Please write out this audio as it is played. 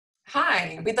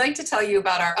Hi, we'd like to tell you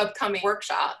about our upcoming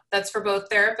workshop that's for both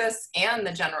therapists and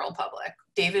the general public.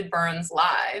 David Burns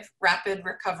Live, Rapid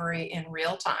Recovery in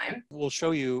Real Time. We'll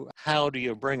show you how do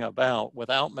you bring about,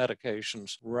 without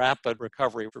medications, rapid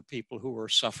recovery for people who are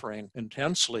suffering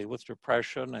intensely with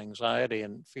depression, anxiety,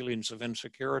 and feelings of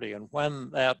insecurity. And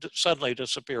when that suddenly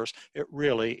disappears, it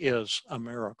really is a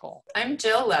miracle. I'm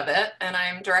Jill Levitt, and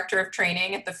I'm Director of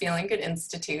Training at the Feeling Good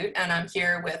Institute, and I'm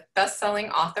here with best-selling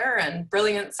author and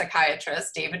brilliant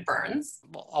psychiatrist David Burns.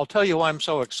 I'll tell you why I'm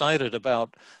so excited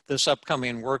about this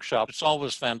upcoming workshop. It's always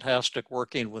fantastic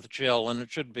working with Jill, and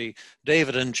it should be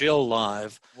David and Jill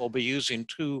Live. We'll be using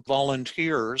two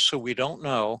volunteers who we don't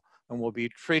know, and we'll be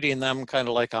treating them kind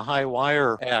of like a high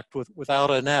wire act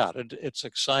without a net. It's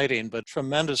exciting, but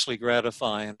tremendously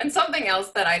gratifying. And something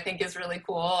else that I think is really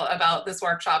cool about this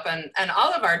workshop and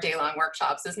all of our day-long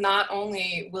workshops is not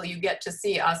only will you get to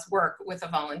see us work with a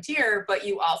volunteer, but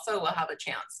you also will have a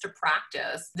chance to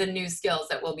practice the new skills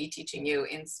that we'll be teaching you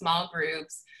in small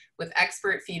groups with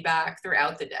expert feedback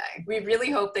throughout the day. We really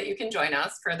hope that you can join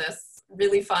us for this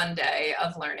really fun day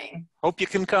of learning. Hope you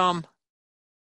can come.